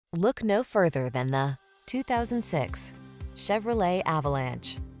Look no further than the 2006 Chevrolet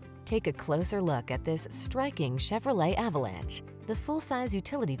Avalanche. Take a closer look at this striking Chevrolet Avalanche, the full-size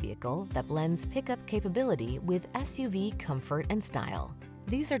utility vehicle that blends pickup capability with SUV comfort and style.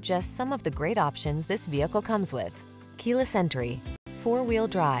 These are just some of the great options this vehicle comes with: keyless entry, four-wheel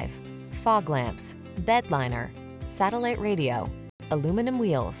drive, fog lamps, bed liner, satellite radio, aluminum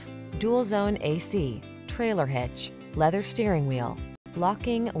wheels, dual-zone AC, trailer hitch, leather steering wheel,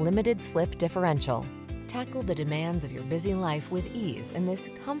 locking limited slip differential. Tackle the demands of your busy life with ease in this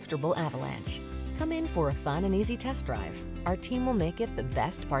comfortable Avalanche. Come in for a fun and easy test drive. Our team will make it the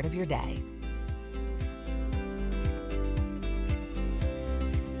best part of your day.